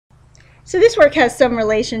So this work has some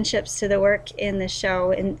relationships to the work in the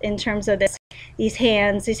show in terms of these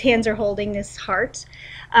hands. These hands are holding this heart.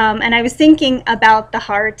 And I was thinking about the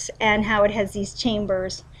heart and how it has these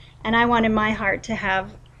chambers. And I wanted my heart to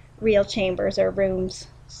have real chambers or rooms.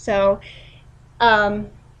 So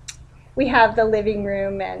we have the living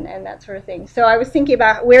room and that sort of thing. So I was thinking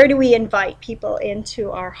about, where do we invite people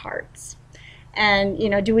into our hearts? And, you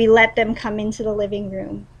know, do we let them come into the living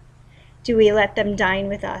room? Do we let them dine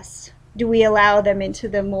with us? Do we allow them into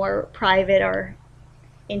the more private or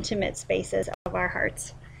intimate spaces of our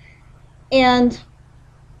hearts? And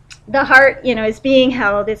the heart, you know, is being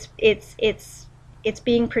held. It's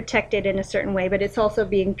being protected in a certain way, but it's also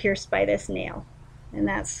being pierced by this nail. And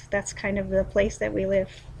that's kind of the place that we live.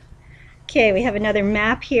 Okay, we have another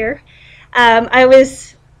map here. I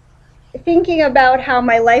was thinking about how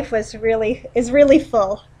my life is really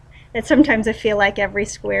full. That sometimes I feel like every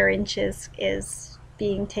square inch is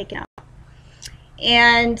being taken up.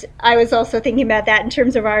 And I was also thinking about that in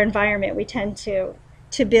terms of our environment. We tend to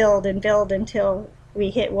build and build until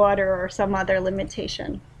we hit water or some other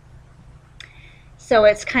limitation. So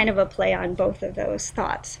it's kind of a play on both of those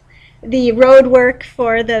thoughts. The road work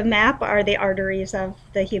for the map are the arteries of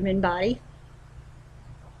the human body.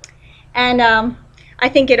 And I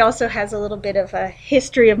think it also has a little bit of a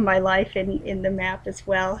history of my life in the map as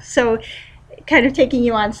well. So kind of taking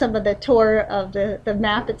you on some of the tour of the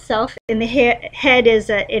map itself. In the head is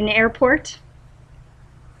an airport.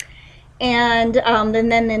 And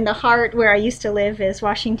then in the heart, where I used to live, is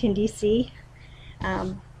Washington, D.C.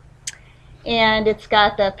 And it's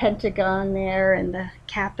got the Pentagon there and the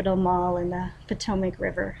Capitol Mall and the Potomac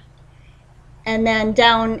River. And then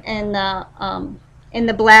down in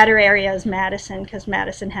the bladder area is Madison, because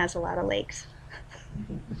Madison has a lot of lakes.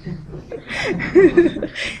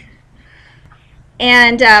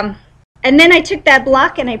 And then I took that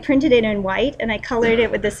block and I printed it in white and I colored it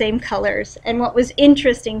with the same colors. And what was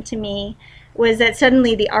interesting to me was that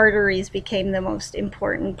suddenly the arteries became the most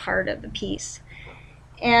important part of the piece.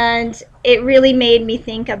 And it really made me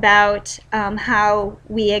think about how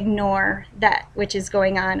we ignore that which is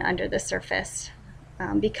going on under the surface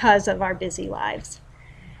because of our busy lives.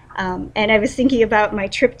 And I was thinking about my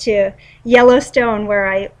trip to Yellowstone,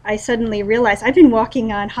 where I suddenly realized I've been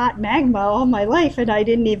walking on hot magma all my life and I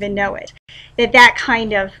didn't even know it. That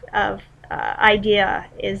kind of idea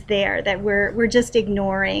is there, that we're just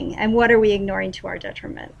ignoring. And what are we ignoring to our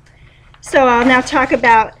detriment? So I'll now talk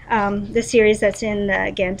about the series that's in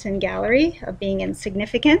the Ganton Gallery of Being in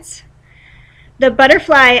Significance. The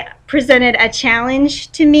butterfly presented a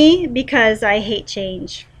challenge to me because I hate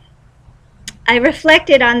change. I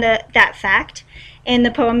reflected on that fact in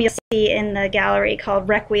the poem you'll see in the gallery called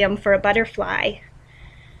Requiem for a Butterfly.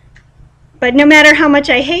 But no matter how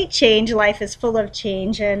much I hate change, life is full of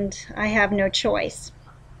change and I have no choice.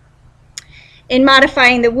 In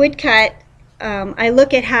modifying the woodcut, I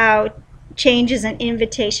look at how change is an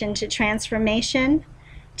invitation to transformation,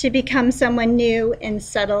 to become someone new in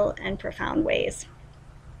subtle and profound ways.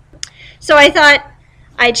 So I thought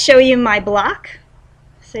I'd show you my block,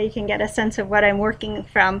 so you can get a sense of what I'm working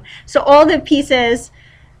from. So all the pieces,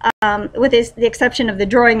 with the exception of the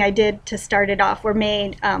drawing I did to start it off, were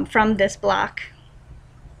made from this block.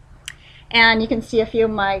 And you can see a few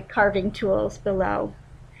of my carving tools below.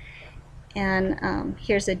 And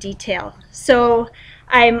here's a detail. So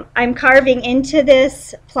I'm carving into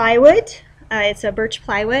this plywood. It's a birch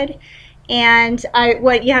plywood. And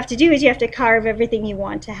what you have to do is you have to carve everything you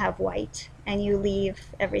want to have white, and you leave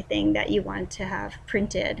everything that you want to have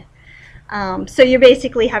printed. So you're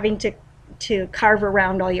basically having to carve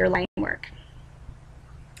around all your line work.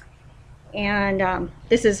 And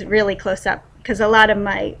this is really close up, because a lot of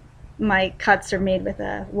my cuts are made with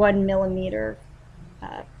a 1 millimeter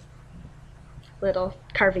little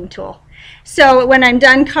carving tool. So when I'm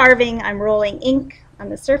done carving, I'm rolling ink on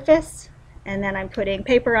the surface, and then I'm putting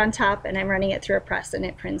paper on top, and I'm running it through a press, and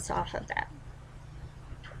it prints off of that.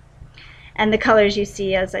 And the colors you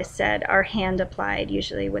see, as I said, are hand applied,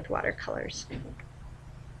 usually with watercolors.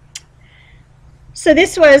 So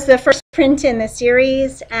this was the first print in the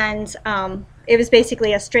series, and it was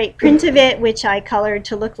basically a straight print of it, which I colored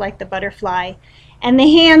to look like the butterfly. And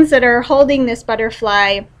the hands that are holding this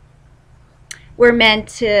butterfly were meant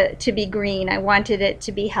to be green. I wanted it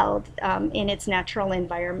to be held in its natural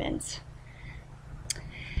environment.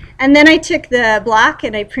 And then I took the block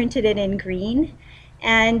and I printed it in green,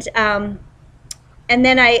 and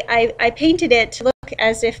then I painted it to look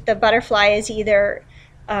as if the butterfly is either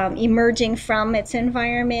emerging from its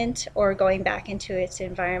environment or going back into its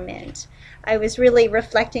environment. I was really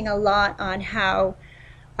reflecting a lot on how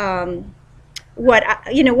what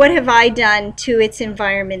have I done to its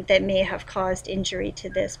environment that may have caused injury to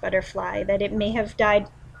this butterfly, that it may have died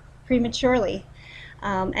prematurely.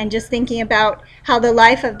 And just thinking about how the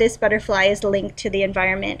life of this butterfly is linked to the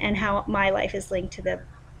environment and how my life is linked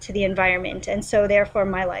to the environment, and so therefore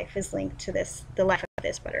my life is linked to the life of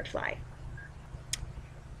this butterfly.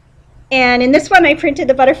 And in this one I printed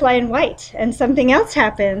the butterfly in white, and something else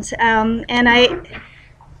happened. And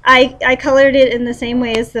I colored it in the same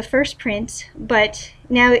way as the first print, but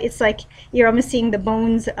now it's like you're almost seeing the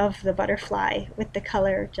bones of the butterfly with the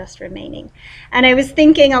color just remaining. And I was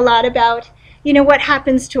thinking a lot about, what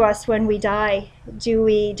happens to us when we die? Do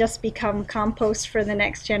we just become compost for the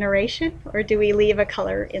next generation, or do we leave a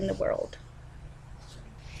color in the world?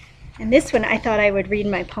 And this one I thought I would read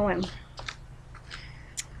my poem.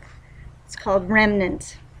 It's called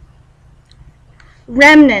Remnant.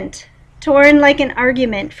 Remnant, torn like an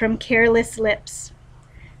argument from careless lips,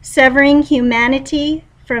 severing humanity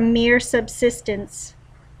from mere subsistence,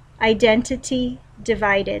 identity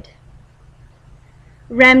divided.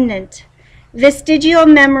 Remnant, vestigial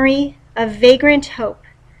memory of vagrant hope,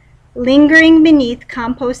 lingering beneath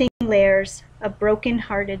composting layers of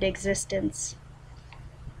broken-hearted existence.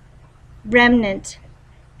 Remnant,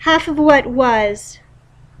 half of what was,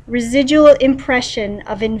 residual impression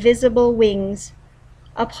of invisible wings,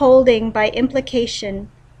 upholding by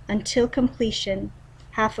implication until completion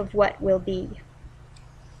half of what will be.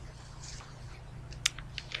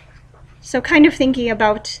 So kind of thinking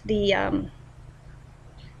about the,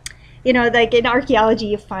 like in archaeology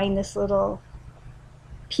you find this little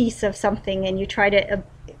piece of something and you try to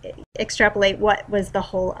extrapolate what was the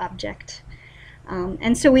whole object.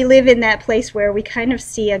 And so we live in that place where we kind of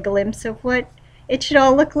see a glimpse of what it should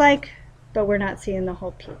all look like, but we're not seeing the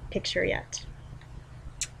whole picture yet.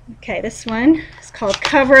 Okay, this one is called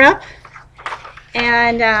Cover Up,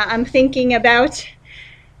 and I'm thinking about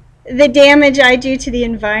the damage I do to the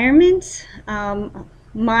environment,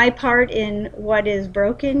 my part in what is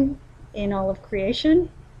broken in all of creation,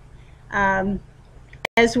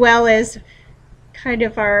 as well as kind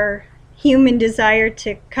of our human desire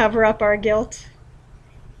to cover up our guilt,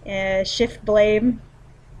 shift blame,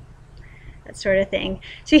 that sort of thing.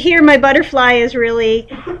 So here my butterfly is really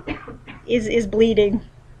is bleeding.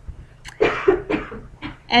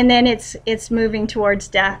 And then it's moving towards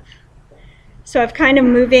death. So I'm kind of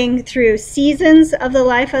moving through seasons of the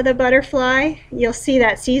life of the butterfly. You'll see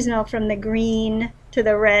that seasonal from the green to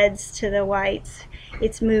the reds to the whites.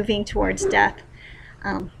 It's moving towards death.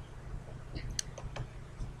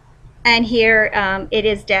 And here it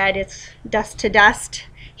is dead. It's dust to dust.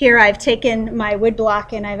 Here I've taken my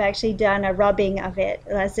woodblock and I've actually done a rubbing of it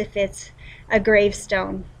as if it's a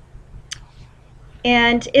gravestone.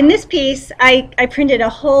 And in this piece, I printed a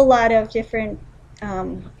whole lot of different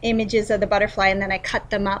images of the butterfly, and then I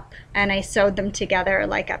cut them up and I sewed them together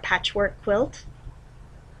like a patchwork quilt.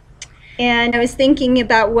 And I was thinking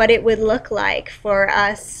about what it would look like for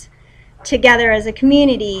us together as a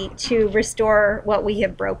community to restore what we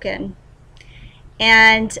have broken.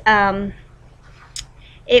 And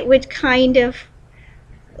it would kind of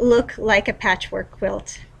look like a patchwork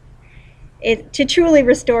quilt. To truly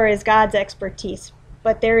restore is God's expertise,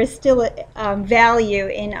 but there is still a value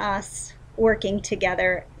in us working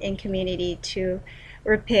together in community to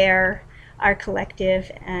repair our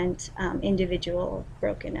collective and individual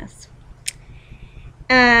brokenness.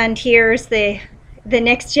 And here's the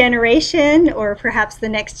next generation, or perhaps the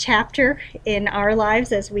next chapter in our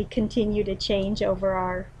lives as we continue to change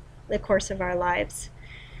over the course of our lives.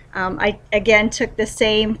 I again took the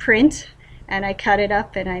same print and I cut it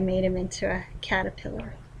up and I made him into a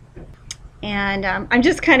caterpillar. And I'm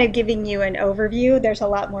just kind of giving you an overview. There's a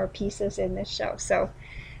lot more pieces in this show, so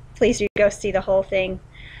please you go see the whole thing.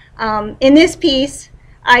 In this piece,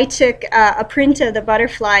 I took a print of the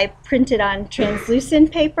butterfly printed on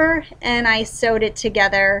translucent paper and I sewed it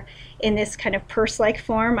together in this kind of purse-like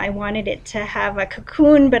form. I wanted it to have a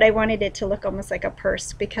cocoon, but I wanted it to look almost like a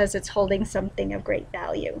purse because it's holding something of great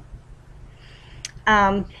value.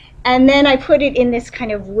 And then I put it in this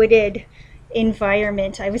kind of wooded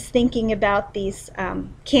environment. I was thinking about these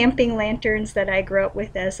camping lanterns that I grew up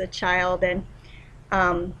with as a child, and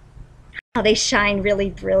how they shine really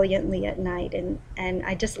brilliantly at night, and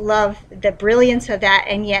I just love the brilliance of that.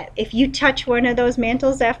 And yet if you touch one of those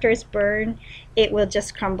mantles after it's burned, it will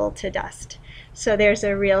just crumble to dust. So there's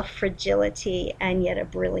a real fragility and yet a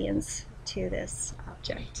brilliance to this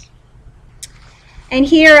object. And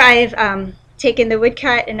here I've taken the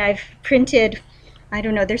woodcut and I've printed, I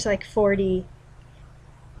don't know, there's like 40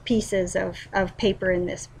 pieces of paper in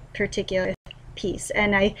this particular piece,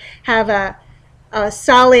 and I have a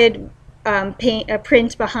solid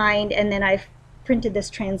print behind, and then I've printed this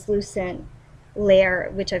translucent layer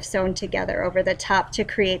which I've sewn together over the top to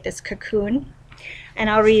create this cocoon. And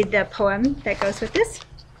I'll read the poem that goes with this.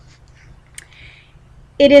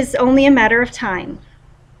 It is only a matter of time.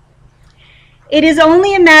 It is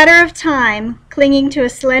only a matter of time, clinging to a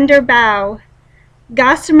slender bough.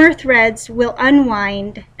 Gossamer threads will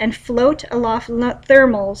unwind and float aloft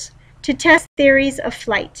thermals to test theories of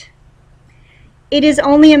flight. It is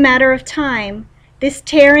only a matter of time, this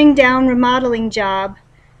tearing down remodeling job,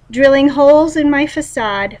 drilling holes in my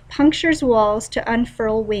facade, punctures walls to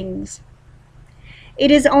unfurl wings.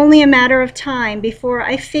 It is only a matter of time before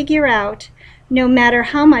I figure out, no matter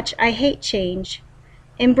how much I hate change,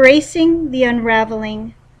 embracing the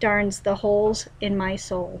unraveling darns the holes in my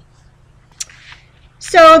soul.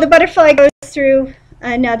 So the butterfly goes through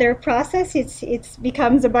another process. It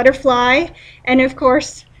becomes a butterfly, and of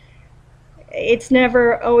course, it's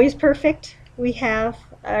never always perfect. We have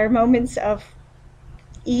our moments of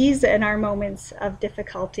ease and our moments of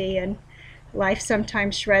difficulty, and life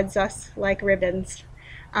sometimes shreds us like ribbons.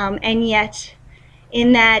 And yet,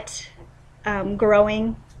 in that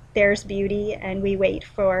growing, there's beauty, and we wait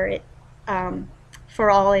for it, for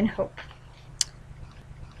all in hope.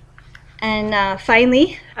 And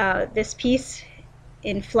finally, this piece,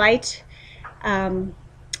 In Flight,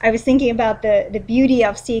 I was thinking about the beauty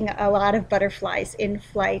of seeing a lot of butterflies in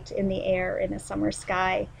flight in the air in a summer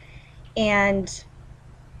sky, and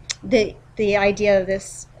the idea of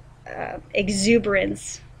this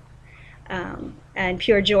exuberance and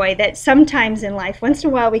pure joy that sometimes in life, once in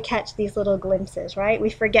a while, we catch these little glimpses, right? We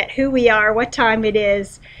forget who we are, what time it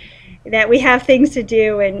is, that we have things to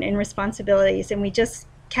do and responsibilities, and we just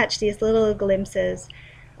catch these little glimpses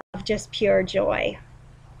of just pure joy.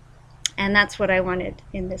 And that's what I wanted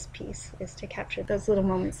in this piece, is to capture those little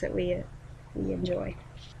moments that we enjoy.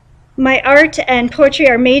 My art and poetry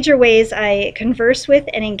are major ways I converse with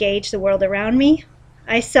and engage the world around me.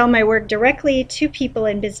 I sell my work directly to people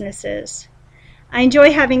and businesses. I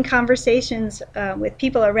enjoy having conversations with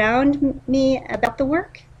people around me about the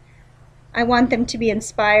work. I want them to be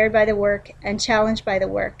inspired by the work and challenged by the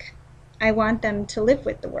work. I want them to live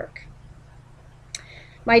with the work.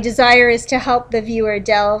 My desire is to help the viewer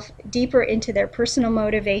delve deeper into their personal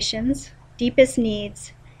motivations, deepest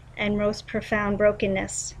needs, and most profound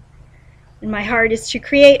brokenness. And my heart is to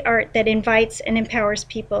create art that invites and empowers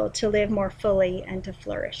people to live more fully and to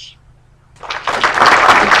flourish.